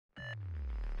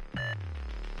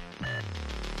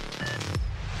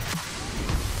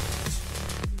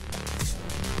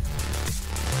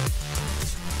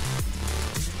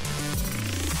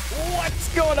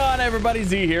going on, everybody?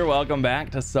 Z here. Welcome back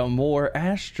to some more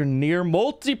Astroneer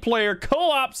multiplayer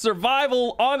co-op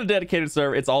survival on a dedicated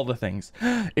server. It's all the things.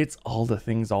 It's all the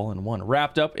things all in one,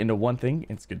 wrapped up into one thing.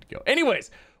 It's good to go.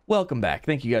 Anyways, welcome back.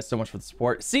 Thank you guys so much for the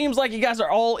support. Seems like you guys are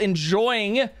all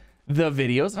enjoying the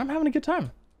videos, and I'm having a good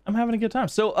time.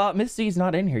 So Miss C's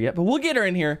not in here yet, but we'll get her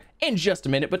in here in just a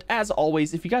minute. But as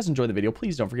always, if you guys enjoy the video,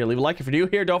 please don't forget to leave a like. If you're new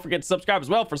here, don't forget to subscribe as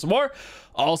well for some more.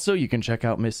 Also, you can check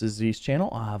out Mrs. Z's channel.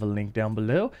 I'll have a link down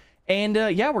below. And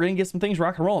yeah, we're gonna get some things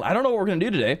rock and rolling. I don't know what we're gonna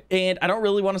do today, and I don't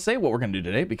really want to say what we're gonna do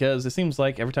today because it seems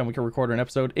like every time we can record an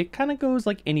episode, it kind of goes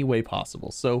like any way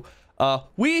possible. So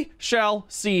we shall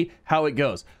see how it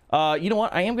goes. You know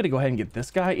what? I am going to go ahead and get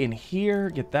this guy in here,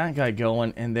 get that guy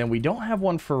going, and then we don't have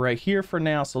one for right here for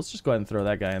now, so let's just go ahead and throw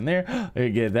that guy in there.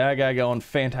 Get that guy going.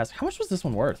 Fantastic. How much was this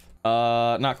one worth?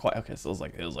 Not quite. Okay, so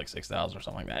it was like 6,000 or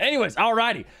something like that. Anyways,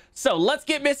 alrighty. So let's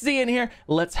get Miss Z in here.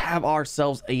 Let's have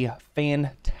ourselves a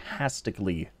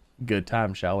fantastically good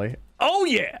time, shall we? Oh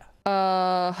yeah.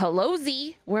 Hello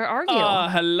Z, where are you?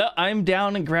 Hello. I'm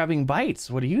down and grabbing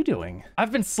bites. What are you doing?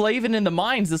 I've been slaving in the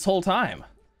mines this whole time.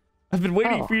 I've been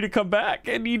waiting for you to come back,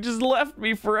 and you just left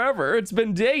me forever. It's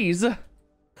been days.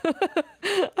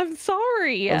 I'm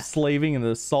sorry. I'm slaving in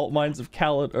the salt mines of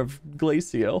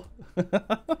Glacio.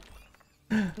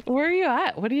 Where are you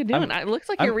at? What are you doing? It looks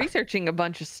like you're researching a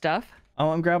bunch of stuff.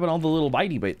 Oh, I'm grabbing all the little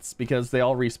bitey bits because they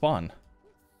all respawn.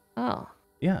 Oh.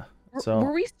 Yeah. So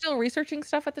were we still researching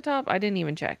stuff at the top? I didn't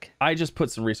even check. I just put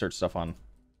some research stuff on.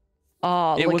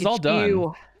 Oh, it was all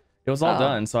done. It was all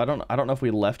done, so I don't know if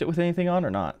we left it with anything on or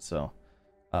not. So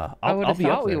I would have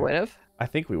thought we would have. I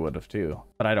think we would have too,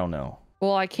 but I don't know.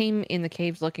 Well, I came in the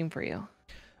caves looking for you.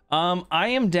 I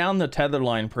am down the tether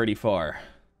line pretty far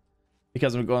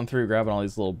because I'm going through grabbing all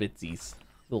these little bitsies,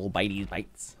 little bitey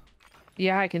bites.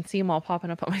 Yeah, I can see them all popping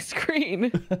up on my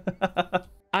screen.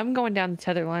 I'm going down the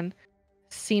tether line,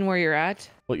 seeing where you're at.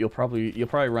 Well, you'll probably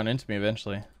run into me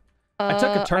eventually. I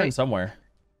took a turn somewhere.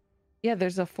 Yeah,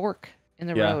 there's a fork in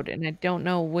the road, and I don't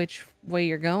know which way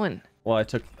you're going. Well, I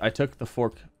took the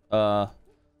fork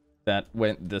that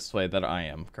went this way that I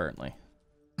am currently.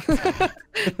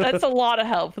 That's a lot of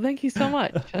help. Thank you so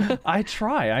much. I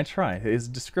try as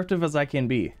descriptive as I can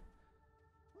be.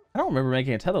 I don't remember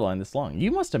making a tether line this long.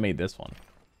 You must have made this one.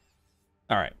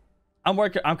 All right,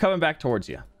 I'm coming back towards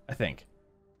you, I think.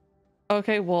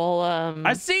 Okay, well,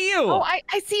 I see you. Oh,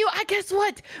 I see you. I guess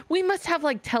what? We must have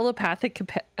like telepathic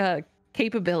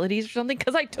capabilities or something,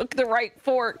 because I took the right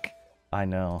fork. I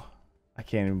know. I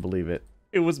can't even believe it.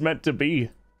 It was meant to be.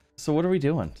 So what are we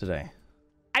doing today?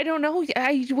 I don't know.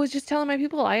 I was just telling my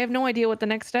people I have no idea what the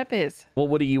next step is. Well,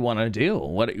 what do you want to do?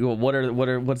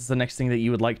 What's the next thing that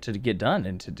you would like to get done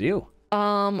and to do?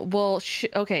 Well,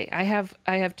 okay, I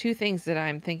have two things that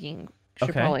I'm thinking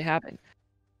should probably happen.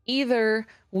 Either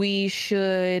we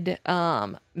should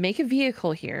make a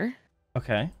vehicle here.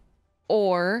 Okay.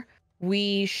 Or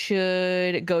we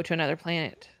should go to another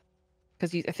planet,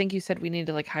 because I think you said we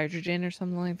needed like hydrogen or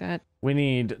something like that. We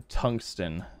need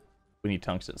tungsten.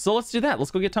 So let's do that. Let's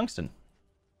go get tungsten.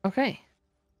 Okay.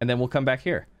 And then we'll come back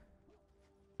here,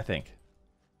 I think.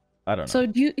 I don't know. So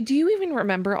do you even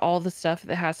remember all the stuff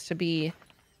that has to be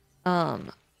done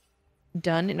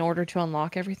in order to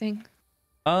unlock everything?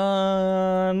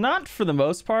 Not for the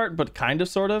most part, but kind of,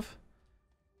 sort of.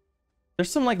 There's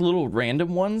some like little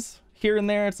random ones here and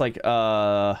there. It's like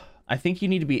I think you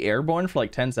need to be airborne for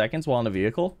like 10 seconds while in a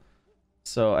vehicle,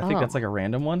 so I think that's like a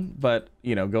random one. But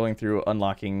you know, going through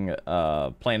unlocking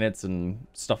planets and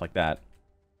stuff like that,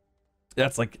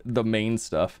 that's like the main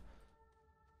stuff.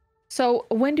 So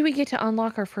when do we get to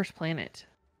unlock our first planet?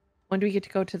 When do we get to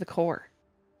go to the core?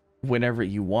 Whenever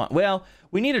you want. Well,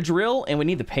 we need a drill and we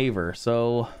need the paver,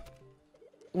 so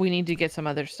we need to get some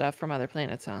other stuff from other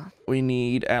planets, huh? We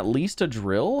need at least a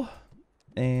drill.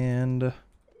 And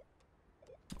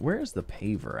where is the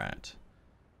paver at?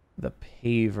 The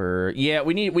paver. Yeah,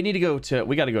 we got to go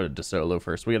to Desolo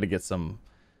first. We got to get some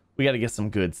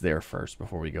goods there first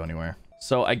before we go anywhere.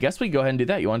 So I guess we go ahead and do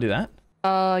that. You want to do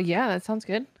that? Yeah, that sounds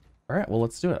good. All right, well,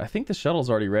 let's do it. I think the shuttle's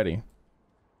already ready.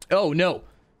 Oh no.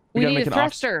 We need a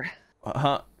thruster.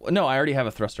 No, I already have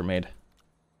a thruster made.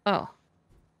 Oh.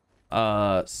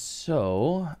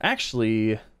 So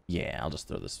actually, yeah, I'll just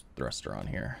throw this thruster on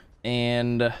here.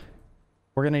 And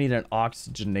we're gonna need an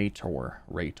oxygenator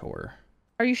rator.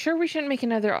 Are you sure we shouldn't make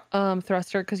another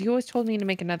thruster? Because you always told me to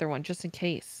make another one just in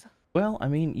case. Well, I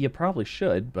mean, you probably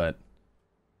should, but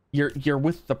you're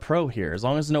with the pro here. As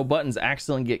long as no buttons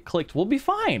accidentally get clicked, we'll be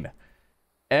fine.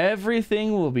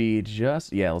 Everything will be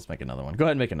just... Yeah, let's make another one. Go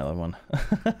ahead and make another one.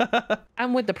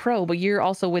 I'm with the pro, but you're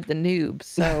also with the noob,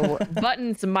 so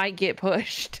buttons might get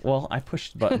pushed. Well, I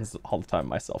push buttons all the time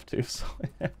myself too, so...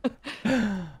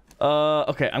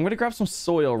 Okay, I'm gonna grab some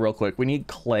soil real quick. We need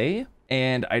clay,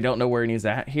 and I don't know where he's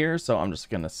at here, so I'm just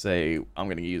gonna say I'm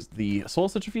gonna use the soil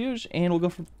centrifuge, and we'll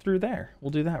go through there.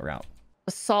 We'll do that route.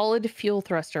 A solid fuel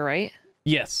thruster, right?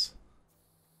 Yes.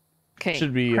 Okay,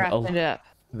 should be crafting it up.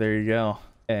 There you go.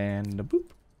 And boop.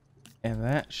 And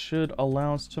that should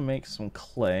allow us to make some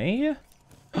clay.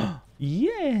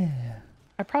 Yeah.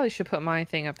 I probably should put my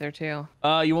thing up there too.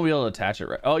 You won't be able to attach it,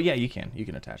 right? Oh yeah, you can. You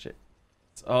can attach it.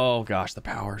 Oh gosh, the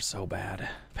power's so bad.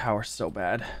 Power's so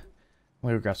bad. I'm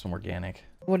gonna grab some organic.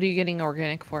 What are you getting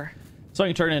organic for? So I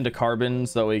can turn it into carbon,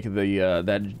 so we can,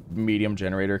 that medium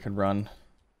generator can run.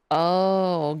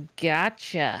 Oh,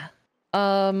 gotcha.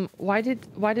 Why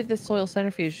did the soil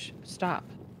centrifuge stop?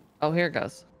 Oh, here it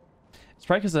goes. It's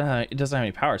probably because it doesn't have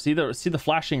any power. See the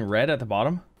flashing red at the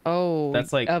bottom? Oh,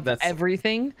 that's like that's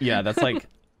everything. Yeah, that's like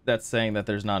that's saying that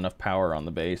there's not enough power on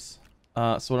the base. So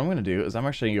what I'm gonna do is I'm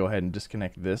actually gonna go ahead and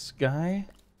disconnect this guy,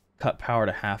 cut power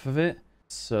to half of it,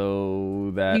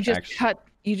 so that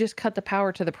you just cut the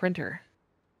power to the printer.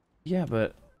 Yeah,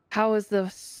 but how is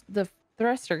the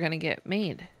thruster gonna get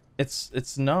made?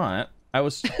 It's not. I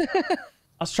was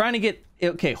trying to get...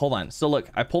 Okay, hold on. So look,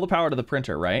 I pull the power to the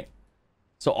printer, right?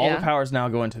 So all the power is now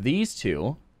going to these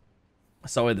two.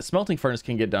 So the smelting furnace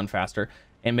can get done faster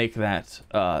and make that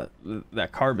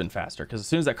that carbon faster. Because as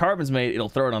soon as that carbon's made, it'll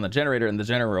throw it on the generator, and the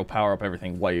generator will power up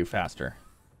everything way faster.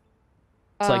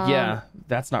 It's like, yeah,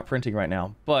 that's not printing right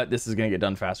now, but this is going to get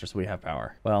done faster, so we have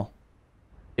power. Well,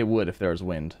 it would if there was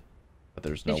wind, but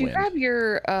there's no wind. Did you grab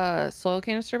your soil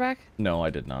canister back? No, I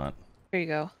did not. Here you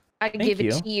go. I give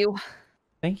it to you.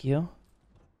 Thank you.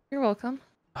 You're welcome.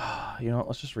 You know what?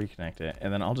 Let's just reconnect it,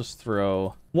 and then I'll just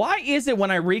throw... Why is it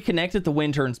when I reconnect it, the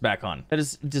wind turns back on? That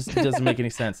is just doesn't make any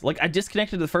sense. Like, I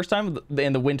disconnected it the first time,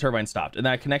 and the wind turbine stopped, and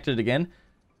then I connected it again, and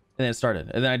then it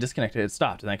started, and then I disconnected it, it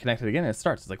stopped, and I connected it again, and it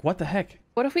starts. It's like, what the heck?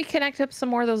 What if we connect up some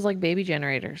more of those like baby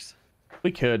generators?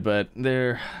 We could, but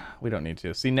we don't need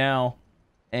to. See now,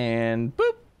 and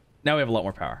boop. Now we have a lot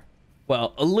more power.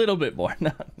 Well, a little bit more,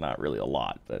 not really a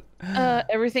lot, but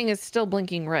everything is still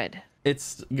blinking red.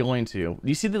 It's going to. Do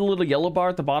you see the little yellow bar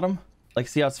at the bottom? Like,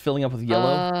 see how it's filling up with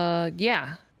yellow?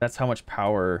 Yeah. That's how much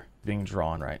power is being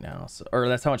drawn right now. So, or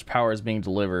that's how much power is being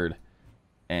delivered.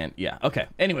 And yeah, okay.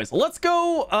 Anyways, let's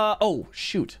go. Oh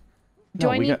shoot. Do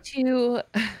I need to?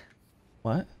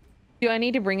 What? Do I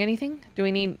need to bring anything?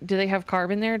 Do they have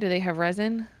carbon there? Do they have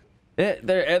resin?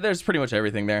 There's pretty much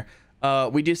everything there.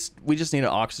 We just need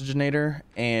an oxygenator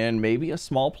and maybe a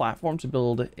small platform to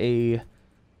build a...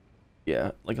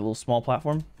 Yeah, like a little small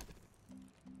platform.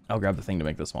 I'll grab the thing to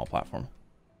make the small platform.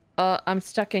 I'm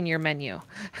stuck in your menu.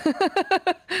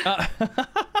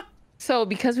 So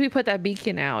because we put that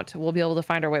beacon out, we'll be able to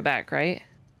find our way back, right?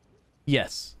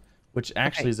 Yes, which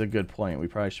actually is a good point. We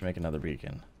probably should make another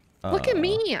beacon. Look at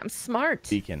me, I'm smart.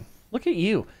 Beacon. Look at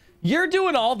you. You're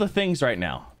doing all the things right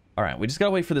now. All right, we just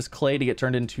gotta wait for this clay to get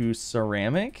turned into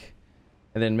ceramic,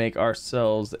 and then make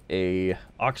ourselves a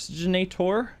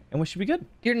oxygenator, and we should be good.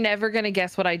 You're never gonna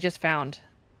guess what I just found.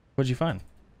 What'd you find?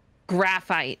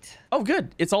 Graphite. Oh,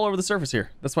 good. It's all over the surface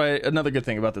here. That's why another good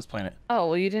thing about this planet. Oh,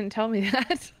 well, you didn't tell me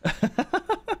that.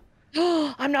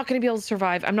 I'm not gonna be able to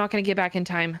survive. I'm not gonna get back in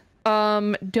time.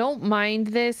 Don't mind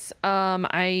this.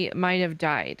 I might have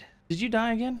died. Did you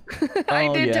die again?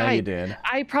 I did die. You did.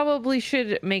 I probably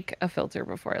should make a filter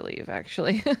before I leave,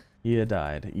 actually. You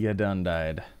died. You done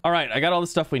died. All right, I got all the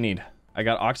stuff we need. I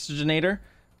got oxygenator.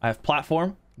 I have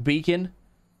platform, beacon,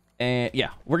 and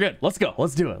yeah, we're good. Let's go.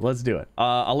 Let's do it. Let's do it.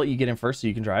 I'll let you get in first so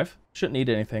you can drive. Shouldn't need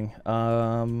anything.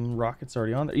 Rocket's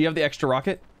already on there. You have the extra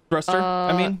rocket thruster,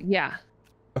 I mean? Yeah.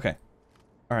 Okay.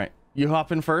 All right. You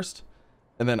hop in first,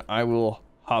 and then I will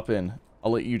hop in.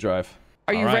 I'll let you drive.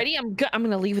 Are you ready? I'm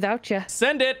gonna leave without you.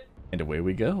 Send it. And away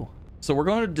we go. So we're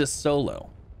going to Desolo.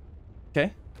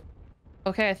 Okay.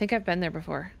 Okay, I think I've been there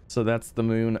before. So that's the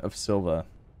moon of Silva.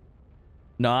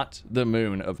 Not the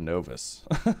moon of Novus.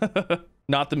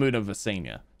 Not the moon of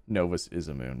Visania. Novus is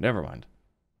a moon. Never mind.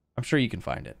 I'm sure you can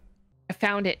find it. I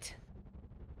found it.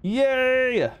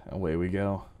 Yay! Away we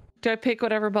go. Do I pick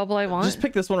whatever bubble I want? Just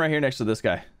pick this one right here next to this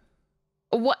guy.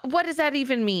 What does that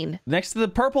even mean? Next to the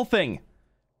purple thing.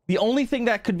 The only thing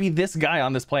that could be this guy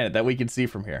on this planet that we can see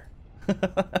from here.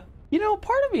 You know,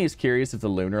 part of me is curious if the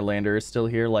lunar lander is still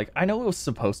here. Like, I know it was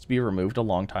supposed to be removed a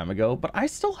long time ago, but I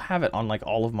still have it on like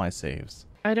all of my saves.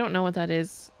 I don't know what that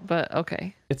is, but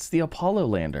okay. It's the Apollo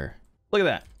lander. Look at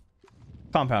that.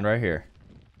 Compound right here.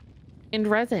 In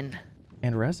resin.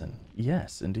 And resin.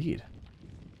 Yes, indeed.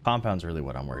 Compound's really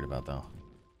what I'm worried about, though.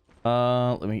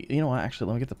 Let me, you know what? Actually,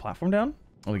 let me get the platform down.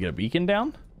 Let me get a beacon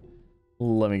down.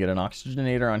 Let me get an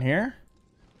oxygenator on here.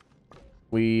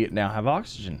 We now have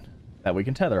oxygen that we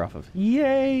can tether off of.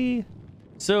 Yay!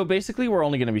 So basically, we're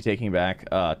only going to be taking back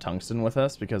tungsten with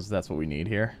us because that's what we need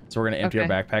here. So we're going to empty our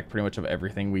backpack pretty much of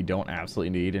everything we don't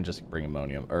absolutely need and just bring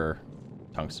ammonium or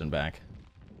tungsten back.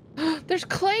 There's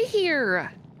clay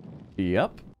here.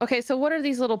 Yep. Okay, so what are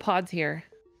these little pods here?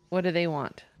 What do they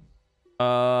want?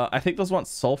 I think those want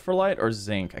sulfur light or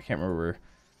zinc. I can't remember.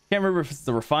 Can't remember if it's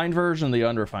the refined version or the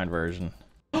unrefined version.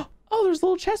 Oh, there's a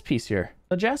little chess piece here.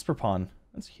 A jasper pawn.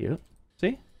 That's cute.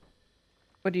 See?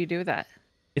 What do you do with that?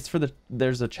 It's for the,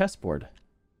 there's a chessboard.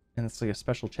 And it's like a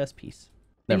special chess piece.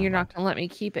 And you're not gonna let me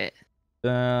keep it.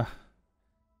 I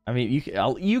mean,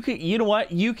 you can, you know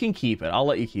what? You can keep it. I'll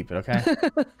let you keep it, okay?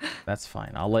 That's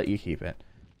fine. I'll let you keep it.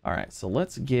 All right, so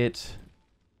let's get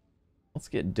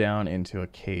down into a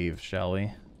cave, shall we?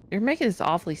 You're making this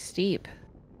awfully steep.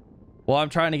 Well, I'm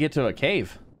trying to get to a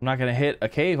cave. I'm not gonna hit a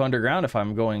cave underground if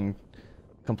I'm going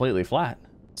completely flat.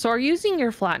 So are you using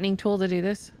your flattening tool to do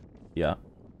this? Yeah.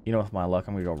 You know, with my luck,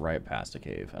 I'm gonna go right past a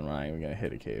cave. I'm not even gonna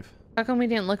hit a cave. How come we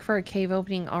didn't look for a cave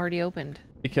opening already opened?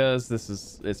 Because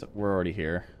we're already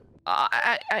here.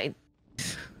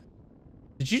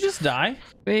 Did you just die?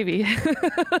 Maybe.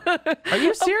 Are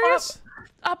you serious?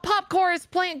 A popcorn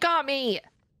plant got me.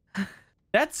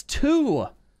 That's 2.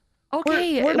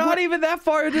 Okay. We're not even that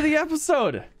far into the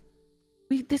episode.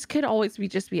 This could always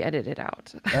just be edited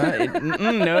out.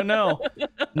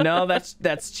 No,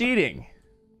 that's cheating.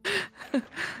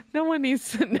 No one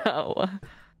needs to know.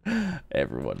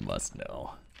 Everyone must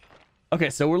know. Okay,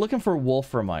 so we're looking for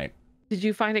wolframite. Did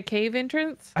you find a cave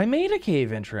entrance? I made a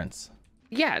cave entrance.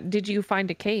 Yeah. Did you find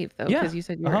a cave though? Yeah. Because you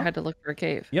said you had to look for a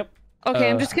cave. Yep. Okay,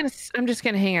 I'm just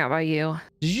gonna hang out by you.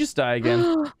 Did you just die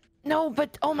again? No,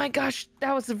 but oh my gosh,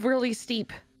 that was really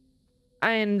steep.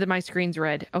 And my screen's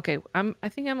red. Okay, I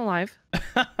think I'm alive.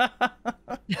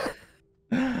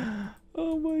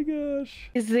 Oh my gosh.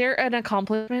 Is there an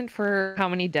accomplishment for how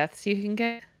many deaths you can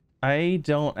get? I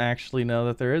don't actually know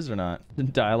that there is or not.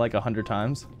 Die like 100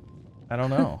 times? I don't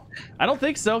know. I don't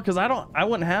think so, because I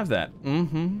wouldn't have that.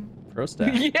 Pro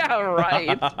stat. Yeah,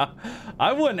 right.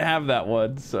 I wouldn't have that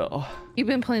one, so. You've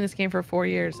been playing this game for 4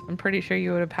 years. I'm pretty sure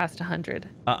you would have passed 100.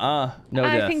 No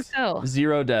deaths. I think so.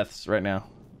 0 deaths right now.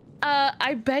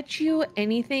 I bet you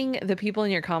anything the people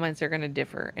in your comments are gonna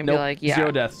differ and be like, yeah,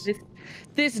 0 deaths.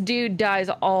 This dude dies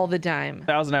all the time.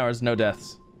 1,000 hours, no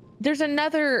deaths. There's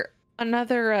another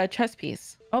chess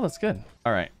piece. Oh, that's good.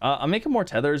 All right, I'm making more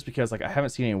tethers because like I haven't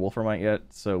seen any wolframite yet,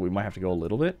 so we might have to go a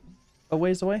little bit a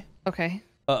ways away. Okay.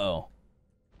 Uh-oh.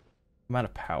 I'm out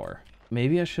of power.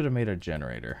 Maybe I should have made a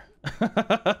generator.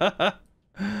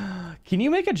 Can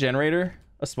you make a generator?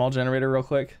 A small generator real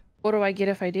quick? What do I get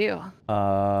if I do?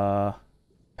 Power?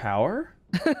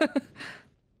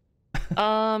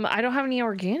 I don't have any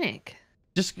organic.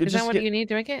 Is that what you need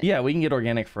to make it? Yeah, we can get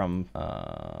organic from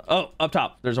oh, up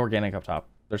top. There's organic up top.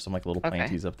 There's some like little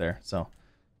planties up there. So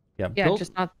yeah,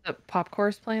 just not the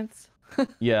popcorn plants.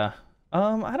 Yeah.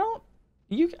 I don't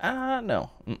no.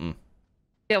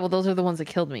 Yeah, well those are the ones that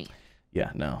killed me.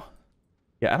 Yeah, no.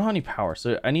 Yeah, I don't have any power.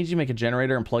 So I need you to make a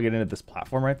generator and plug it into this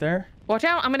platform right there. Watch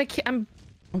out. I'm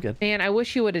good. Man, I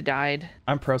wish you would have died.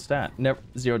 I'm pro stat. Never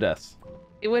 0 deaths.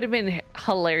 It would have been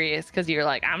hilarious because you're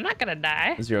like, I'm not gonna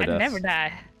die. 0 deaths. I never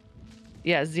die.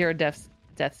 Yeah, 0 deaths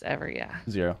ever. Yeah.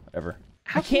 0 ever.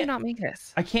 How can you not make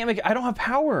this? I don't have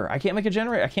power. I can't make a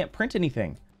generator. I can't print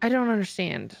anything. I don't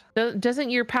understand. Doesn't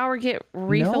your power get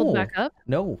refilled back up?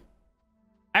 No.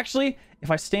 Actually, if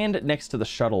I stand next to the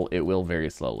shuttle, it will very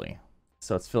slowly.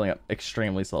 So it's filling up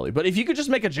extremely slowly. But if you could just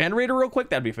make a generator real quick,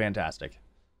 that'd be fantastic.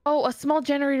 Oh, a small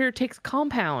generator takes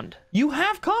compound. You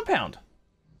have compound.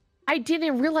 I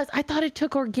didn't realize. I thought it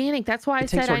took organic. That's why I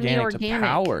said I need organic. To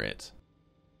power it.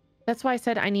 That's why I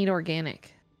said I need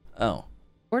organic. Oh.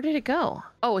 Where did it go?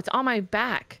 Oh, it's on my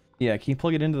back. Yeah, can you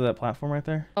plug it into that platform right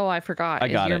there? Oh, I forgot. I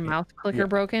got it. Is your mouse clicker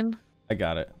broken? I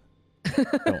got it.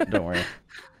 Don't worry.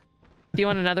 Do you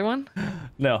want another one?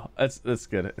 No, that's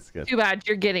good. It's good. Too bad.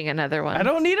 You're getting another one. I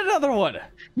don't need another one.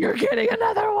 You're getting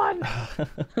another one.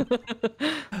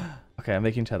 Okay, I'm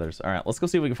making tethers. All right, let's go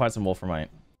see if we can find some wolframite.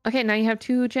 Okay, now you have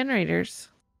 2 generators.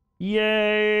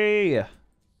 Yay!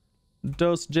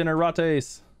 Dos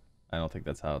generates. I don't think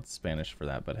that's how it's Spanish for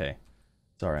that, but hey,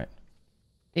 it's all right.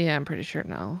 Yeah, I'm pretty sure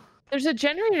no. There's a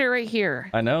generator right here.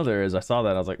 I know there is. I saw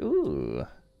that. I was like, ooh.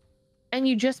 And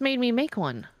you just made me make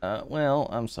one. Well,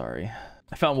 I'm sorry.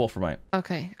 I found wolframite.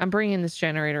 Okay, I'm bringing this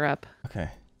generator up. Okay.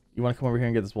 You want to come over here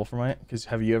and get this wolframite? Because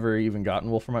have you ever even gotten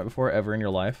wolframite before, ever in your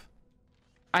life?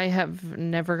 I have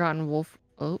never gotten wolf.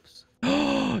 Oops.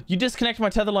 You disconnected my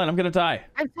tether line. I'm gonna die.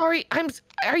 I'm sorry.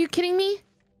 Are you kidding me?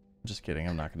 I'm just kidding.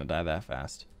 I'm not gonna die that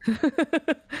fast.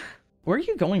 Where are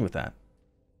you going with that?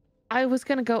 I was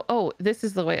gonna go. Oh, this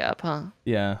is the way up, huh?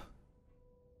 Yeah.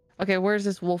 Okay, where's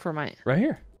this wolframite? Right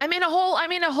here. I'm in a hole.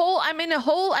 I'm in a hole. I'm in a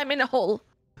hole. I'm in a hole.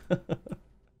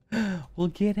 We'll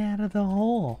get out of the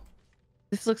hole.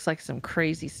 This looks like some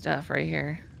crazy stuff right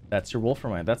here. That's your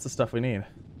wolframite. That's the stuff we need.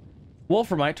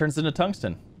 Wolframite turns into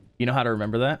tungsten. You know how to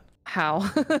remember that? How?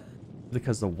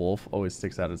 Because the wolf always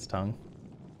sticks out its tongue.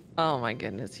 Oh my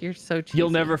goodness, you're so cheesy. You'll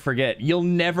never forget. You'll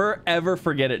never ever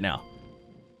forget it now.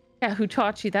 Yeah, who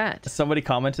taught you that? Somebody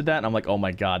commented that and I'm like, oh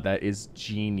my god, that is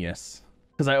genius.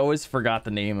 Because I always forgot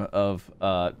the name of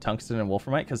tungsten and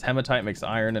wolframite, because hematite makes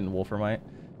iron and wolframite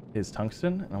is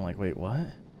tungsten. And I'm like, wait, what?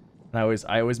 And I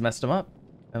always messed them up.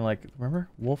 And like, remember,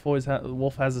 wolf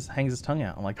hangs his tongue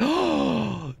out. I'm like,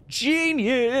 oh,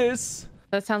 genius.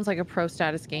 That sounds like a pro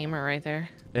status gamer right there.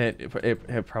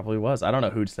 It probably was. I don't know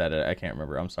who said it. I can't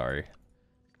remember. I'm sorry.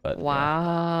 But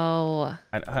wow.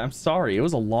 I'm sorry. It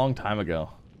was a long time ago.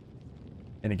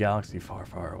 In a galaxy far,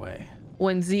 far away.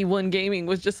 When Z1 Gaming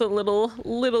was just a little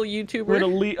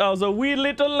YouTuber. I was a wee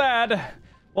little lad.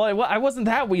 Well, I wasn't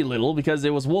that wee little because it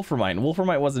was wolframite. And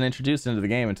wolframite wasn't introduced into the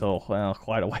game until, well,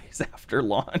 quite a ways after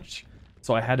launch.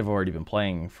 So I had to have already been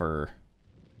playing for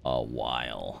a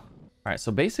while. All right,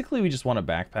 so basically we just want a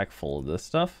backpack full of this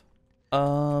stuff.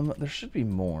 There should be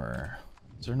more.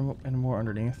 Is there any more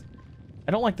underneath?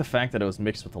 I don't like the fact that it was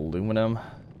mixed with aluminum.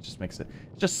 It just makes it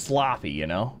just sloppy, you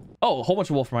know? Oh, a whole bunch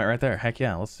of wolframite right there. Heck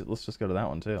yeah, let's just go to that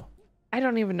one too. I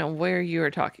don't even know where you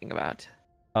are talking about.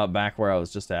 Back where I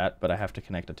was just at, but I have to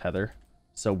connect a tether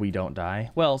so we don't die.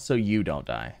 Well, so you don't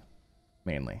die,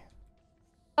 mainly.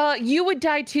 You would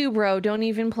die too, bro. Don't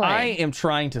even play. I am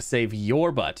trying to save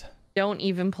your butt. Don't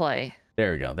even play.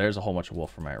 There we go. There's a whole bunch of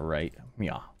wolframite right.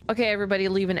 Yeah. Okay, everybody,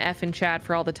 leave an F in chat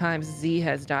for all the times Z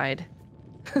has died.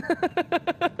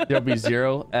 There'll be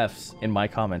 0 Fs in my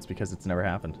comments because it's never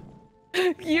happened.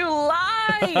 You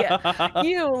lie!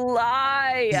 You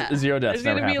lie! 0 deaths.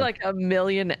 There's gonna be like a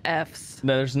million Fs.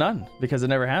 No, there's none because it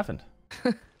never happened.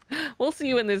 We'll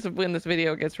see when this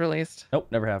video gets released. Nope,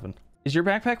 never happened. Is your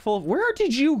backpack full of? Where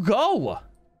did you go?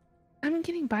 I'm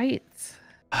getting bites.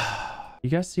 You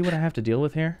guys see what I have to deal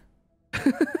with here?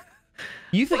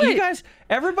 You guys,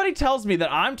 everybody tells me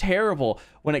that I'm terrible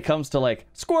when it comes to like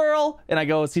squirrel, and I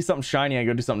go see something shiny, I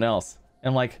go do something else. And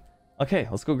I'm like, okay,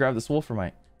 let's go grab this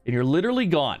wolframite. And you're literally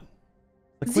gone.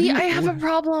 Like, see, I have a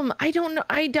problem. I don't know.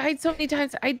 I died so many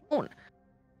times. I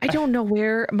don't know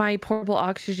where my portable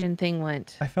oxygen thing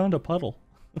went. I found a puddle.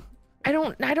 I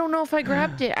don't know if I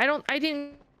grabbed it. I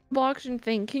didn't oxygen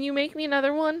thing. Can you make me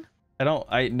another one? No,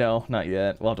 not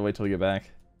yet. We'll have to wait till we get back.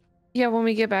 Yeah, when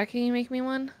we get back, can you make me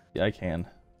one? Yeah, I can.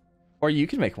 Or you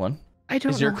can make one. I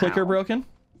don't know. Is your clicker broken?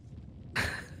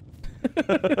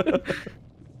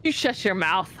 You shut your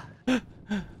mouth.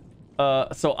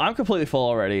 So I'm completely full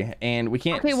already, and we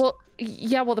can't. Okay, well,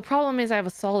 yeah, well, the problem is I have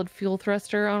a solid fuel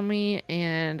thruster on me,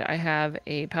 and I have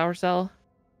a power cell.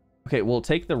 Okay, well,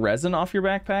 take the resin off your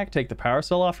backpack, take the power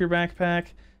cell off your backpack,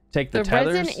 take the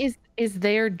tethers. The resin is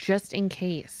there just in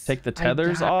case. Take the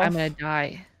tethers off. I'm gonna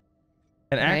die.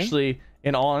 And actually,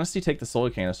 in all honesty, take the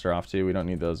solar canister off too. We don't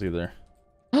need those either.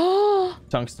 Oh!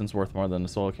 Tungsten's worth more than the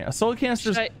solar canister. Solar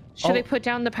canister's... Should I put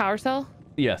down the power cell?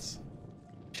 Yes.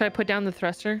 Should I put down the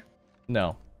thruster?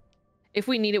 No. If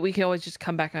we need it, we can always just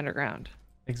come back underground.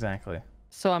 Exactly.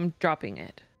 So I'm dropping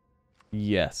it.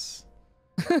 Yes.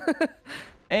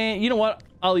 And you know what?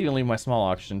 I'll even leave my small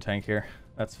oxygen tank here.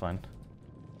 That's fine.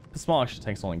 The small oxygen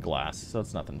tank's only glass, so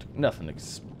it's nothing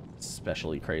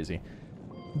especially crazy.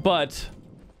 But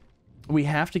we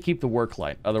have to keep the work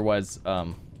light, otherwise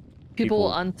people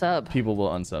will unsub. People will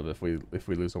unsub if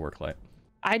we lose a work light.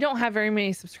 I don't have very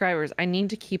many subscribers. I need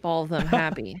to keep all of them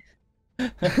happy. All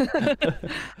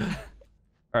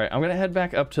right, I'm gonna head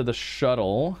back up to the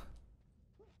shuttle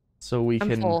so we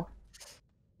can. Full.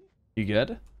 You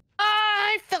good?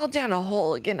 I fell down a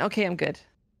hole again. Okay, I'm good.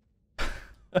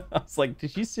 I was like,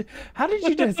 did you see? How did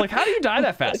you do? It's like, how do you die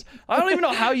that fast? I don't even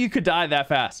know how you could die that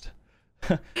fast.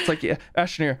 It's like, yeah,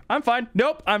 Astroneer, I'm fine.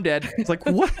 Nope, I'm dead. It's like,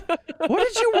 what? What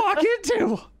did you walk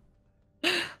into?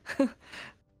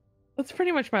 That's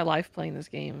pretty much my life playing this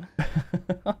game.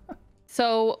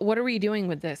 So what are we doing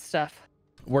with this stuff?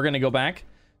 We're going to go back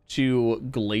to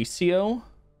Glacio.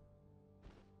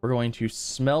 We're going to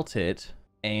smelt it,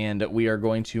 and we are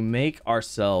going to make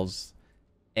ourselves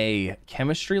a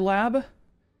chemistry lab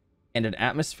and an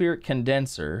atmospheric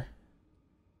condenser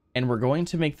and we're going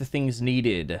to make the things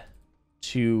needed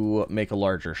to make a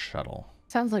larger shuttle.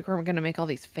 Sounds like we're gonna make all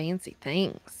these fancy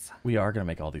things. We are gonna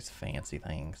make all these fancy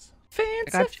things.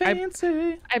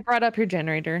 Fancy. I brought up your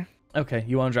generator. Okay,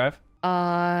 you want to drive?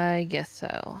 I guess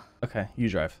so. Okay, you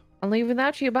drive. I'll leave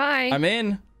without you. Bye. I'm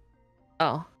in.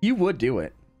 Oh. You would do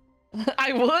it.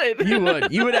 I would. You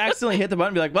would. You would accidentally hit the button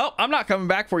and be like, well, I'm not coming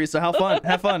back for you, so have fun.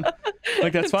 Have fun.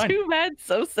 Like, that's fine. Too bad.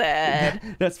 So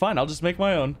sad. That's fine. I'll just make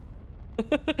my own.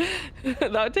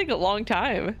 That would take a long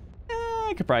time.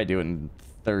 I could probably do it in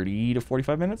 30 to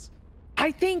 45 minutes.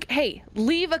 I think, hey,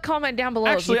 leave a comment down below.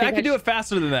 Actually, I could do it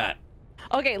faster than that.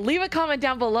 Okay, leave a comment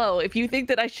down below if you think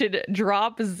that I should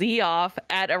drop Z off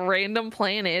at a random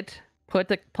planet. Put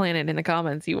the planet in the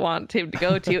comments you want him to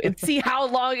go to and see how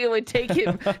long it would take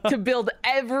him to build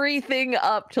everything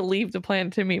up to leave the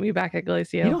planet to meet me back at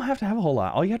Glacio. You don't have to have a whole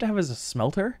lot. All you have to have is a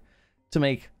smelter to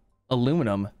make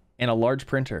aluminum and a large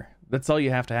printer. That's all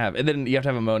you have to have. And then you have to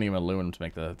have ammonium and aluminum to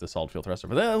make the solid fuel thruster.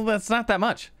 But that's not that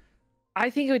much. I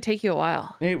think it would take you a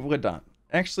while. It would not.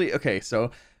 Actually, okay,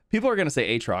 so people are going to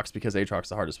say Aatrox because Aatrox is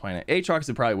the hardest planet. Aatrox,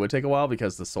 it probably would take a while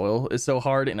because the soil is so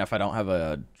hard. And if I don't have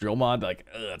a drill mod, like,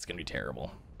 that's going to be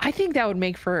terrible. I think that would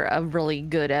make for a really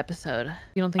good episode.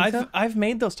 You don't think so? I've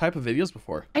made those type of videos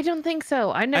before. I don't think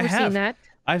so. I've never seen that.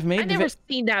 I've never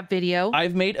seen that video.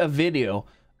 I've made a video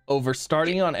over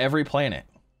starting on every planet.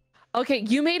 Okay,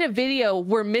 you made a video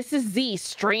where Mrs. Z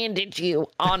stranded you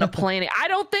on a planet. I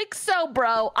don't think so,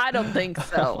 bro. I don't think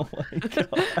so.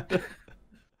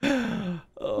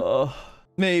 Oh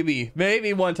my God.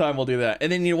 Maybe one time we'll do that.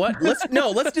 And then you know what?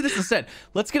 Let's do this instead.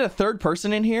 Let's get a third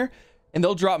person in here and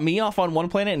they'll drop me off on one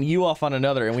planet and you off on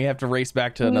another and we have to race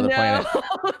back to another planet.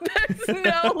 There's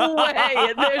no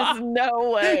way. There's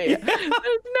no way. Yeah.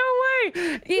 There's no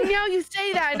way. You know, you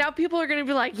say that and now people are going to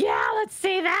be like, yeah, let's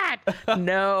say that.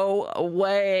 No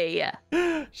way.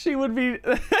 She would be,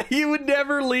 you would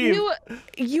never leave.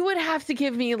 You would have to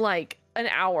give me like an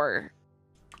hour.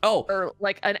 Oh. Or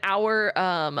like an hour,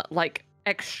 like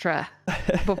extra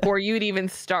before you'd even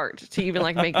start to even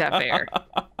like make that fair.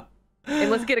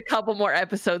 And let's get a couple more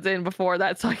episodes in before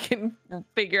that so I can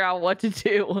figure out what to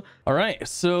do. All right,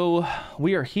 so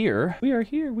we are here. We are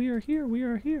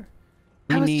here.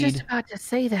 I was just about to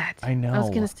say that. I know. I was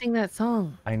going to sing that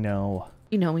song. I know.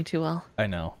 You know me too well. I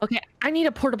know. Okay, I need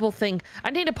a portable thing.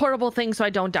 I need a portable thing so I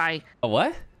don't die. A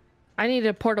what? I need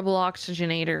a portable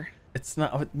oxygenator. It's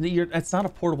not a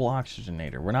portable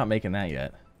oxygenator. We're not making that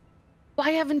yet. Why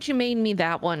haven't you made me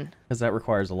that one? Because that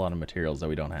requires a lot of materials that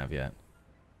we don't have yet.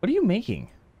 What are you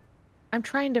making? I'm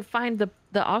trying to find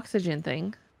the oxygen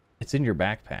thing. It's in your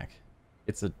backpack.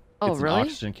 It's an really?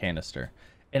 oxygen canister,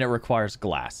 and it requires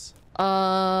glass. We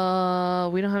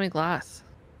don't have any glass.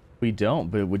 We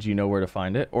don't, but would you know where to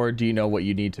find it? Or do you know what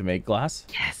you need to make glass?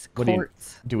 Yes,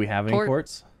 quartz. Do we have any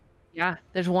quartz? Yeah,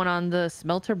 there's one on the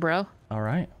smelter, bro. All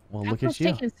right. Well, look at you.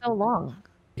 It's taking so long.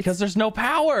 Because there's no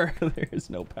power. There's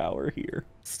no power here.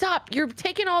 Stop. You're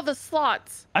taking all the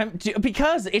slots.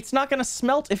 Because it's not going to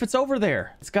smelt if it's over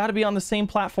there. It's got to be on the same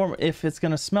platform if it's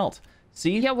going to smelt.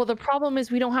 See? Yeah, well, the problem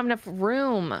is we don't have enough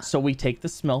room. So we take the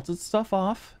smelted stuff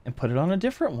off and put it on a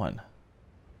different one.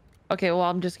 Okay, well,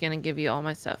 I'm just going to give you all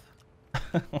my stuff.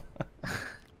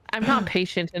 I'm not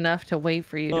patient enough to wait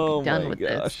for you to be done with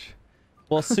this.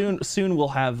 Well, soon we'll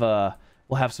have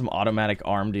some automatic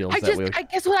arm deals. I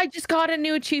guess what? I just got a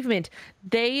new achievement.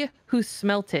 They who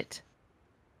smelt it.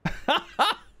 I've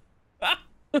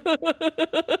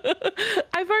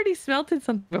already smelted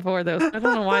something before though. So I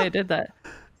don't know why I did that.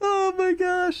 Oh my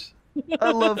gosh.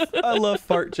 I love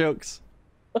fart jokes.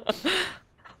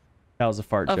 That was a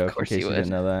fart joke in case you didn't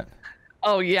know that.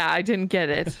 Oh yeah, I didn't get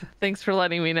it. Thanks for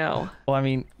letting me know. Well, I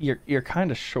mean, you're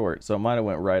kind of short, so it might have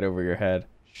went right over your head.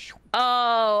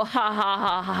 Oh, ha ha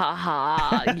ha ha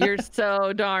ha! You're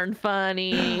so darn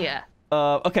funny.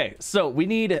 Okay, so we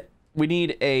need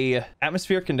a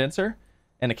atmosphere condenser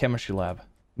and a chemistry lab.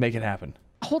 Make it happen.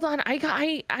 Hold on,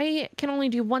 I can only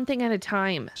do one thing at a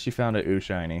time. She found it. Ooh,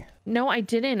 shiny. No, I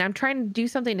didn't. I'm trying to do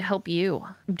something to help you.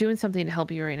 I'm doing something to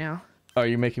help you right now. Are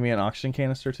you making me an oxygen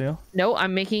canister too? No,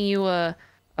 I'm making you a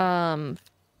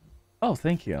Oh,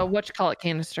 thank you. A whatchamacallit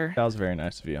canister. That was very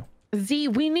nice of you. Z,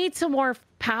 we need some more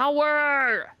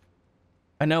power.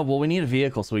 I know. Well, we need a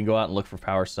vehicle so we can go out and look for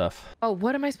power stuff. Oh,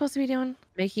 what am I supposed to be doing?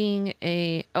 Making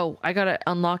a... Oh, I gotta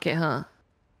unlock it, huh?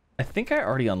 I think I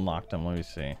already unlocked them. Let me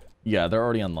see. Yeah, they're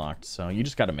already unlocked, so you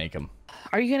just got to make them.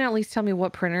 Are you gonna at least tell me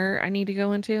what printer I need to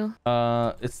go into?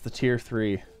 It's the tier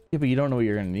 3. Yeah, but you don't know what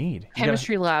you're gonna need.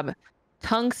 Chemistry lab.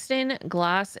 Tungsten,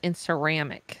 glass, and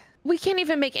ceramic. We can't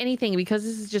even make anything because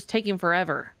this is just taking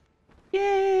forever. Yeah,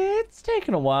 it's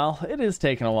taking a while. It is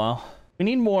taking a while. We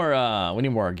need more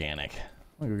organic.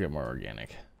 I'll go get more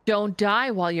organic. Don't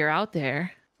die while you're out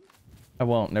there. I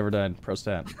won't. Never died. Pro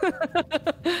stat.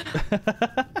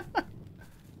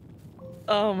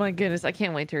 Oh my goodness. I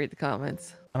can't wait to read the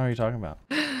comments. I don't know what you're talking about.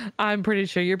 I'm pretty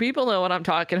sure your people know what I'm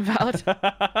talking about.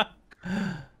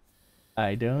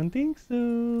 I don't think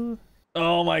so.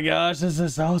 Oh my gosh, this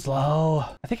is so slow.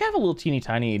 I think I have a little teeny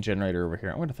tiny generator over here.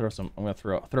 I'm gonna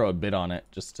throw a bit on it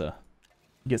just to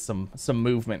get some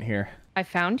movement here. I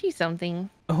found you something.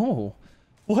 Oh,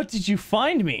 what did you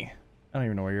find me? I don't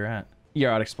even know where you're at.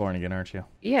 You're out exploring again, aren't you?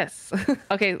 Yes.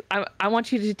 Okay, I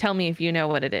want you to tell me if you know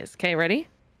what it is. Okay, ready?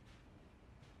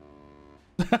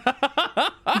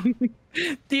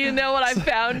 Do you know what I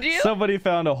found you? Somebody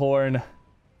found a horn.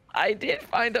 I did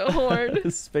find a horn.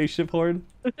 A spaceship horn.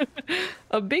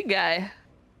 A big guy.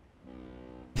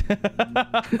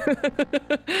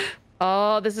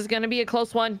 Oh, this is gonna be a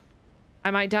close one.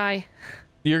 I might die.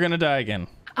 You're gonna die again.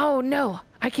 Oh no,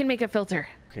 I can make a filter.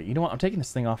 Okay, you know what? I'm taking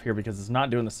this thing off here because it's not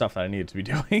doing the stuff that I need it to be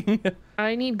doing.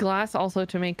 I need glass also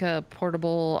to make a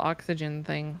portable oxygen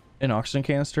thing. An oxygen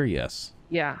canister? Yes.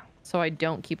 Yeah, so I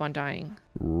don't keep on dying.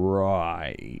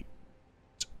 Right.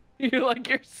 You're like,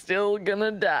 you're still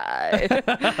gonna die.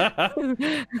 I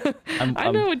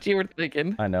know what you were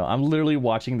thinking. I know. I'm literally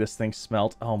watching this thing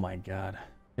smelt. Oh my god.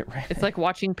 It's like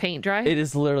watching paint dry. It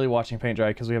is literally watching paint dry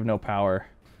because we have no power.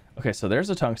 Okay, so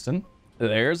there's a tungsten.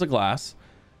 There's a glass.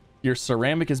 Your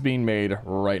ceramic is being made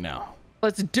right now.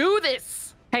 Let's do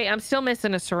this. Hey, I'm still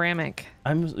missing a ceramic.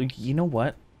 You know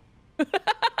what?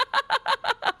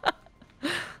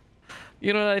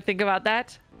 You know what I think about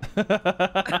that?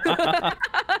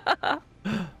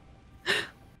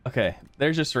 Okay,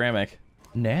 there's your ceramic.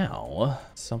 Now,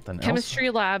 something else.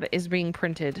 Chemistry lab is being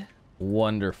printed.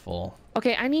 Wonderful.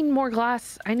 Okay, I need more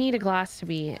glass. I need a glass to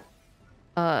be...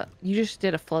 you just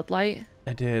did a floodlight?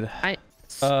 I did.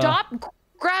 Stop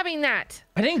grabbing that!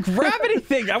 I didn't grab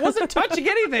anything! I wasn't touching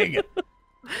anything!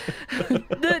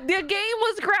 The game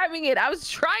was grabbing it. I was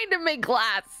trying to make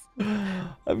glass.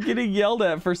 I'm getting yelled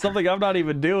at for something I'm not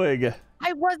even doing.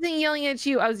 I wasn't yelling at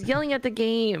you. I was yelling at the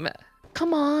game.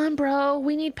 Come on, bro.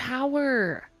 We need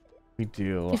power. We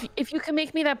do. If you can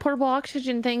make me that portable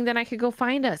oxygen thing, then I could go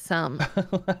find us some.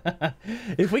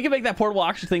 If we can make that portable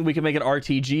oxygen thing, we can make an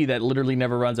RTG that literally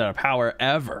never runs out of power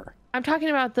ever. I'm talking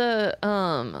about the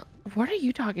what are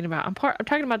you talking about? I'm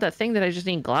talking about that thing that I just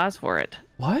need glass for it.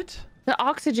 What? The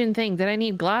oxygen thing that I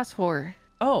need glass for.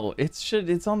 Oh, it's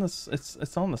on this.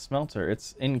 It's on the smelter.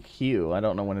 It's in queue. I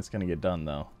don't know when it's gonna get done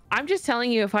though. I'm just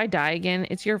telling you, if I die again,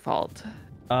 it's your fault.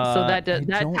 So that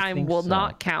time will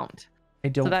not count. I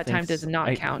don't. So that time does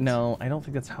not count. No, I don't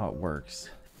think that's how it works.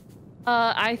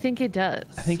 I think it does.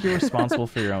 I think you're responsible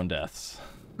for your own deaths.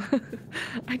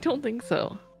 I don't think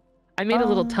so. I made a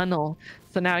little tunnel,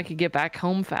 so now I could get back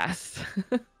home fast.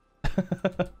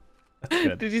 That's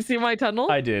good. Did you see my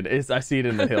tunnel? I did. I see it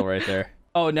in the hill right there.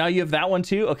 Oh, now you have that one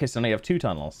too? Okay, so now you have 2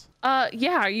 tunnels.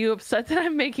 Yeah, are you upset that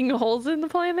I'm making holes in the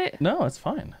planet? No, it's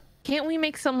fine. Can't we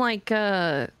make some like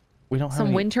we don't have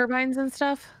some wind turbines and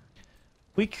stuff?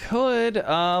 We could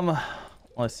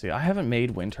let's see. I haven't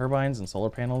made wind turbines and solar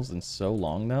panels in so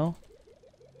long though.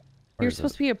 You're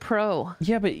supposed to be a pro.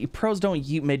 Yeah, but pros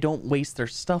don't waste their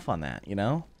stuff on that, you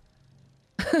know?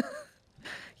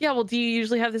 Yeah, well, do you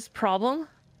usually have this problem?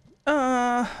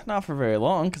 Not for very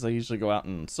long, because I usually go out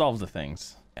and solve the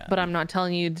things. Yeah. But I'm not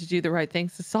telling you to do the right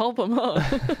things to solve them, huh?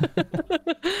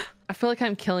 I feel like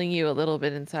I'm killing you a little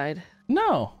bit inside.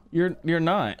 No, you're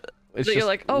not. It's so just, you're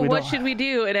like, oh, what should we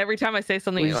do? And every time I say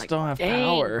something, you're like, don't have dang,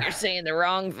 power. you're saying the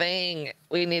wrong thing.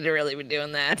 We need to really be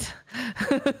doing that.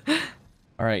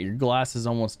 All right, your glass is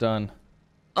almost done.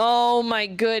 Oh my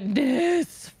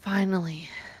goodness. Finally.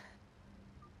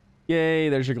 Yay,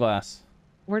 there's your glass.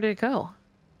 Where did it go?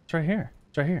 It's right here.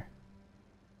 It's right here.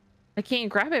 I can't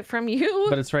grab it from you.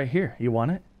 But it's right here. You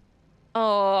want it?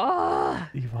 Oh.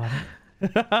 You want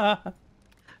it?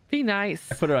 Be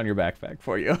nice. I put it on your backpack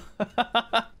for you.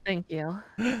 Thank you.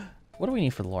 What do we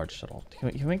need for the large shuttle?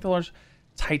 Can we make the large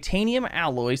titanium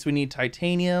alloys? We need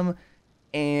titanium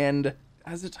and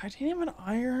is it titanium and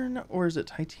iron or is it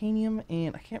titanium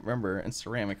and I can't remember, and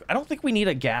ceramic. I don't think we need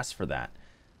a gas for that.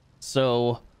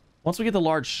 So once we get the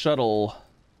large shuttle,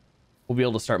 we'll be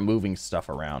able to start moving stuff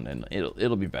around and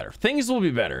it'll be better. Things will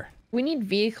be better. We need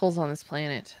vehicles on this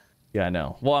planet. Yeah, I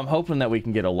know. Well, I'm hoping that we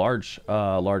can get a large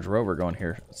rover going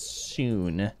here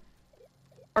soon.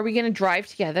 Are we gonna drive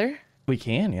together? We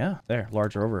can, yeah. There,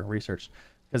 large rover research,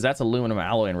 because that's aluminum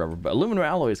alloy and rubber. But aluminum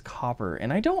alloy is copper,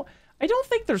 and I don't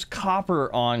think there's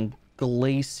copper on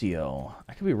Glacio.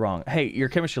 I could be wrong. Hey, your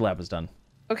chemistry lab is done.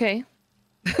 Okay.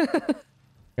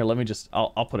 Here, let me just,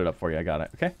 I'll put it up for you. I got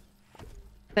it. Okay.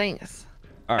 Thanks.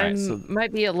 All right. So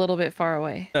might be a little bit far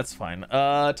away. That's fine.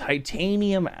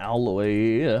 Titanium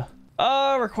alloy.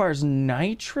 Requires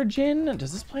nitrogen.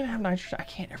 Does this planet have nitrogen? I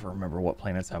can't ever remember what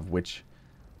planets have which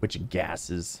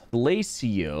gases.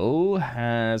 Glacio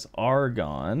has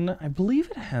argon. I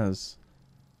believe it has,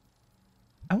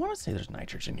 I want to say there's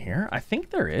nitrogen here. I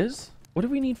think there is. What do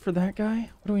we need for that guy?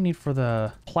 What do we need for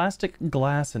the plastic,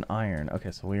 glass, and iron?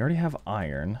 Okay, so we already have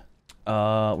iron.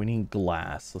 We need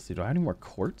glass. Let's see, do I have any more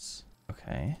quartz?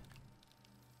 Okay.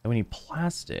 Then we need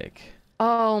plastic.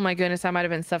 Oh my goodness, I might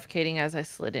have been suffocating as I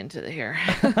slid into the here.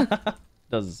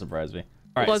 Doesn't surprise me.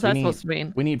 All right, What was that supposed to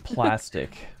mean? We need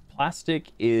plastic. Plastic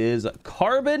is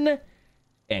carbon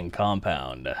and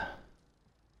compound.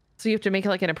 So you have to make it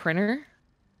like in a printer?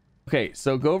 Okay,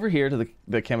 so go over here to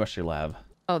the chemistry lab.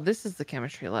 Oh, this is the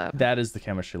chemistry lab. That is the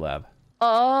chemistry lab.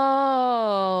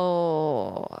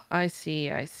 Oh, I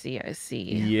see.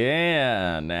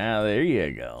 Yeah, now there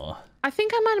you go. I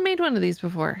think I might have made one of these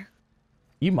before.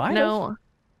 You might have. No,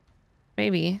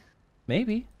 maybe.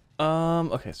 Maybe.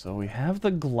 Okay, so we have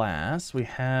the glass. We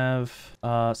have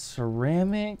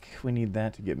ceramic. We need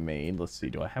that to get made. Let's see.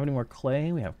 Do I have any more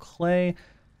clay? We have clay.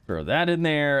 Throw that in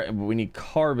there. We need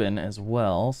carbon as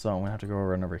well. So I'm gonna have to go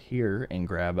run over here and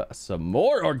grab some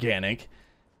more organic.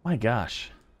 My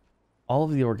gosh. All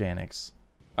of the organics.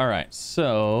 All right,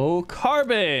 so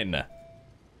carbon.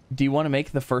 Do you want to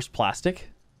make the first plastic?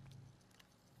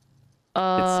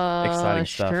 It's exciting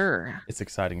stuff. Sure. It's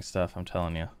exciting stuff, I'm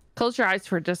telling you. Close your eyes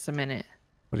for just a minute.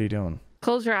 What are you doing?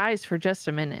 Close your eyes for just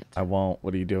a minute. I won't.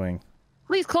 What are you doing?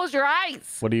 Please close your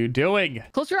eyes. What are you doing?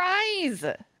 Close your eyes.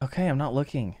 Okay, I'm not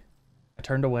looking. I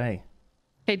turned away.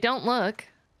 Okay, don't look.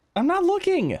 I'm not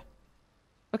looking.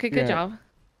 Okay, good job.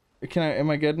 Am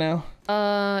I good now?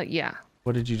 Yeah.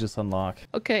 What did you just unlock?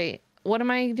 Okay, what am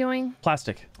I doing?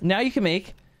 Plastic. Now you can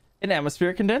make an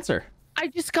atmospheric condenser. I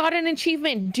just got an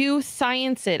achievement. Do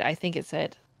science it, I think it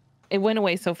said. It went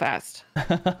away so fast.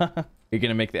 You're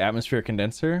gonna make the atmospheric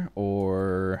condenser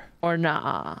or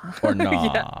nah. Or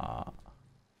nah. Yeah.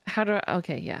 How do I,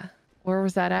 okay, yeah. Where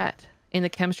was that at? In the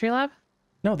chemistry lab?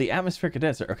 No, the atmospheric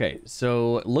condenser. Okay,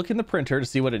 so look in the printer to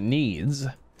see what it needs.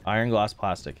 Iron, glass,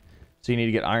 plastic. So you need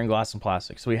to get iron, glass, and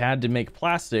plastic. So we had to make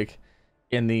plastic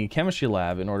in the chemistry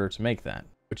lab in order to make that,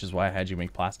 which is why I had you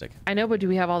make plastic. I know, but do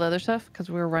we have all the other stuff? Because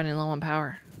we were running low on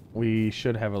power. We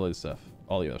should have all the stuff.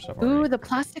 All the other stuff already. Ooh, the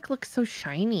plastic looks so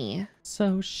shiny.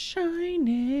 So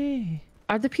shiny.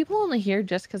 Are the people only here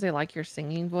just because they like your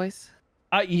singing voice?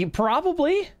 You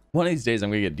probably. One of these days I'm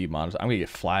gonna get demonetized. I'm gonna get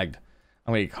flagged.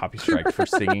 I'm gonna get copy strike for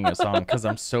singing a song because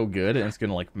I'm so good and it's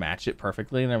gonna like match it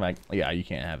perfectly. And I'm like, yeah, you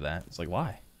can't have that. It's like,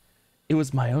 why? It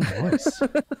was my own voice.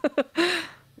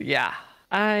 Yeah,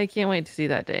 I can't wait to see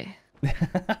that day.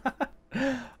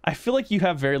 I feel like you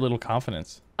have very little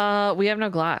confidence. We have no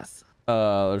glass.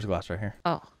 There's glass right here.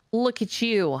 Oh, look at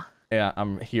you. Yeah,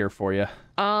 I'm here for you.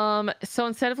 So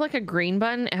instead of like a green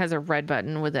button, it has a red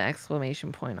button with an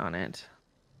exclamation point on it.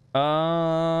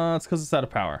 It's because it's out of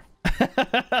power.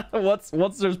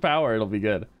 Once there's power, it'll be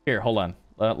good. Here, hold on.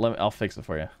 I'll fix it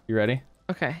for you. You ready?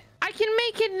 Okay. I can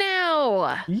make it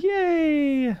now.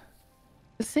 Yay!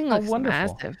 This thing looks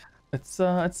wonderful.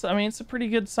 massive. I mean, it's a pretty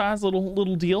good size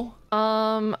little deal.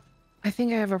 I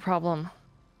think I have a problem.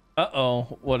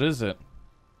 Uh-oh, what is it?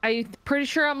 I'm pretty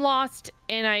sure I'm lost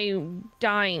and I'm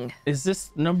dying. Is this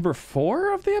number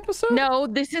 4 of the episode? No,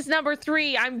 this is number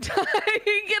 3. I'm dying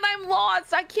and I'm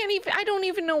lost. I don't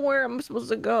even know where I'm supposed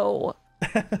to go.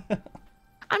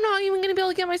 I'm not even gonna be able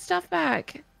to get my stuff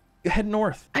back. Head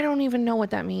north. I don't even know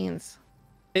what that means.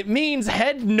 It means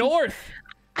head north.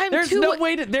 There's no other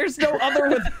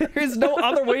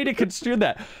way to construe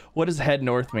that. What does head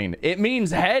north mean? It means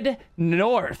head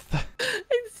north.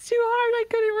 It's too hard. I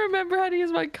couldn't remember how to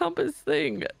use my compass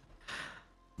thing.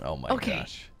 Oh my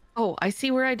gosh. Oh, I see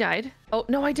where I died. Oh,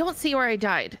 no, I don't see where I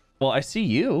died. Well, I see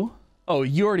you. Oh,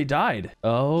 you already died.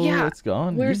 Oh, yeah. It's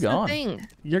gone. Where's You're gone. the thing?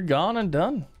 You're gone and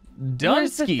done. Done.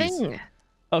 Where's the skis. thing?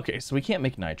 Okay, so we can't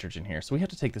make nitrogen here, so we have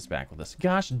to take this back with us.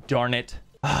 Gosh darn it.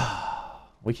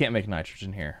 We can't make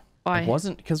nitrogen here. Why? It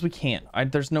wasn't because we can't.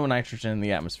 There's no nitrogen in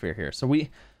the atmosphere here. So we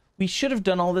should have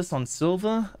done all this on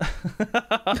Silva.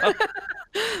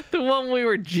 The one we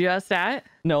were just at?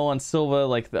 No, on Silva,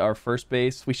 like our first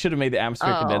base. We should have made the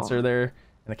atmosphere condenser there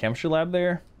in the chemistry lab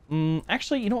there.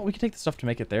 Actually, you know what? We can take the stuff to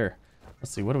make it there.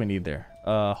 Let's see. What do we need there?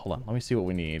 Hold on. Let me see what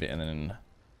we need. And then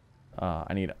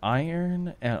I need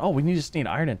iron. And we just need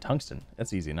iron and tungsten.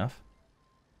 That's easy enough.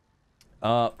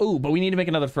 Oh, but we need to make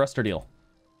another thruster deal.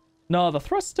 No, the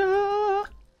thruster.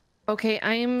 Okay,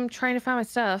 I'm trying to find my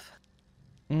stuff.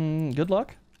 Good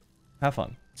luck. Have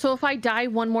fun. So if I die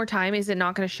one more time, is it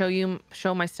not going to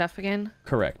show my stuff again?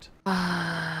 Correct.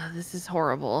 This is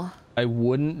horrible. I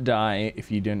wouldn't die if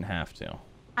you didn't have to.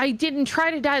 I didn't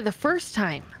try to die the first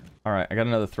time. All right, I got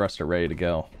another thruster ready to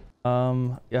go.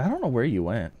 Yeah, I don't know where you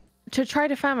went. To try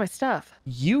to find my stuff.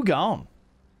 You gone.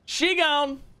 She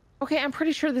gone. Okay, I'm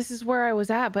pretty sure this is where I was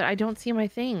at, but I don't see my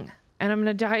thing. And I'm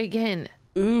gonna die again.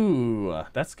 Ooh,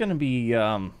 that's gonna be,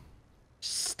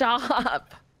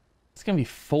 Stop. it's gonna be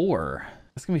 4.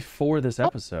 That's gonna be 4 this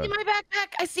episode. I see my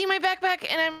backpack. I see my backpack,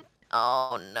 and I'm...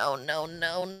 Oh, no, no,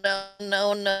 no, no,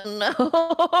 no, no, no.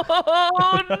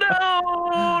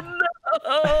 No,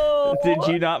 no. Did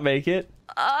you not make it?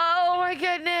 Oh, my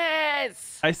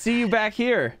goodness. I see you back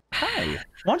here. Hi.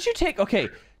 Why don't you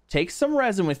take some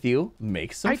resin with you,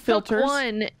 make some filters. I took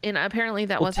one, and apparently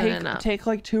that wasn't enough. Take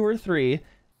like 2 or 3.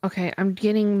 Okay, I'm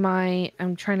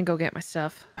trying to go get my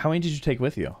stuff. How many did you take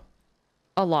with you?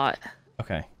 A lot.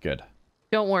 Okay, good.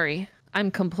 Don't worry. I'm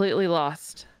completely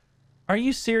lost. Are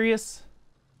you serious?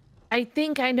 I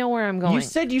think I know where I'm going. You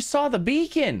said you saw the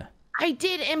beacon. I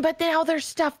did, but now there's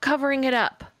stuff covering it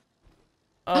up.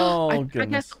 Oh, goodness. I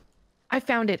guess I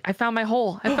found it. I found my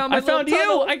hole. I found my I found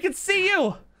tunnel. you. I can see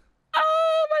you.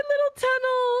 Oh, my little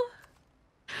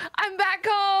tunnel. I'm back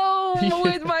home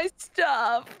with my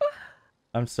stuff.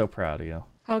 I'm so proud of you.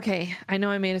 Okay, I know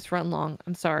I made us run long.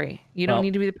 I'm sorry. You don't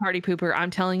need to be the party pooper. I'm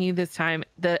telling you this time,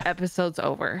 the episode's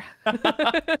over.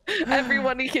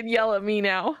 Everybody can yell at me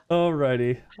now.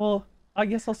 Alrighty. Well, I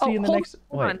guess I'll see you in the next...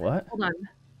 Wait, what? Hold on.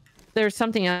 There's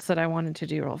something else that I wanted to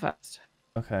do real fast.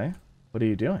 Okay. What are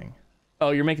you doing?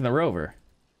 Oh, you're making the rover.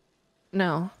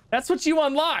 No. That's what you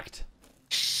unlocked.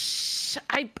 Shh.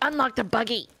 I unlocked a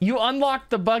buggy. You unlocked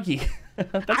the buggy.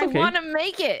 That's okay. I want to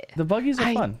make it. The buggies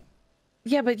are fun.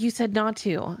 Yeah, but you said not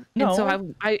to. No. And so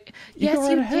yes,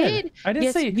 right you ahead. did. I didn't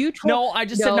yes, say you told, no. I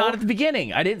just said not at the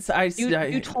beginning. I didn't.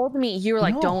 You told me. You were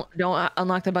like, No. don't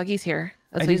unlock the buggies here.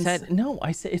 That's what you said. No,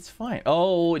 I said it's fine.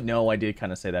 Oh no, I did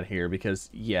kind of say that here because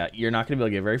yeah, you're not gonna be able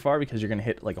to get very far because you're gonna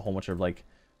hit like a whole bunch of like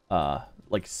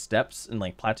steps and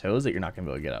like plateaus that you're not gonna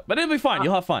be able to get up. But it'll be fine.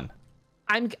 You'll have fun.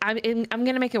 I'm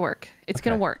gonna make it work. It's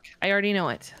gonna work. I already know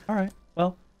it. All right.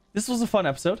 Well, this was a fun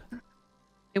episode.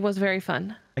 It was very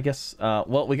fun. I guess.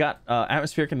 Well, we got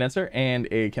atmosphere condenser and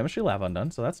a chemistry lab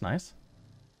undone, so that's nice.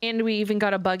 And we even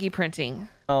got a buggy printing.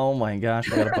 Oh my gosh,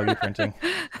 we got a buggy printing.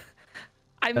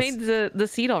 I made the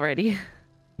seat already.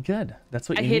 Good. That's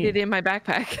what you need. I hid it in my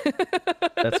backpack.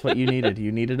 That's what you needed.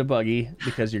 You needed a buggy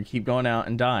because you keep going out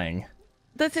and dying.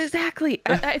 That's exactly.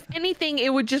 If anything,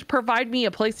 it would just provide me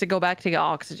a place to go back to get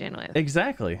oxygen with.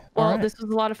 Exactly. Well, this was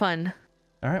a lot of fun.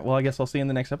 All right. Well, I guess I'll see you in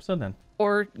the next episode then.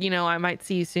 Or, I might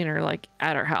see you sooner, like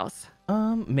at our house.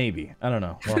 Maybe. I don't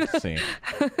know. We'll have to see.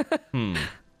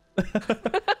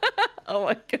 Oh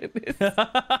my goodness.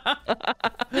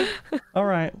 All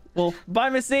right. Well, bye,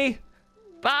 Missy.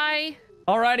 Bye.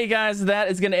 Alrighty, guys, that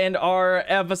is going to end our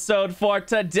episode for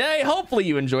today. Hopefully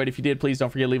you enjoyed. If you did, please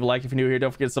don't forget to leave a like. If you're new here,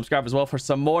 don't forget to subscribe as well for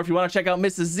some more. If you want to check out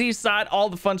Mrs. Z's side, all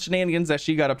the fun shenanigans that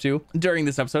she got up to during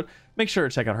this episode, make sure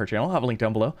to check out her channel. I'll have a link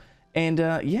down below. And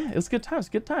yeah, it was good times,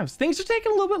 good times. Things are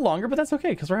taking a little bit longer, but that's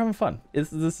okay because we're having fun.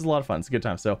 This is a lot of fun. It's a good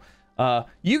time. So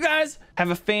you guys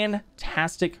have a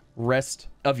fantastic rest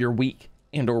of your week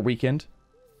and or weekend,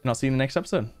 and I'll see you in the next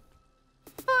episode.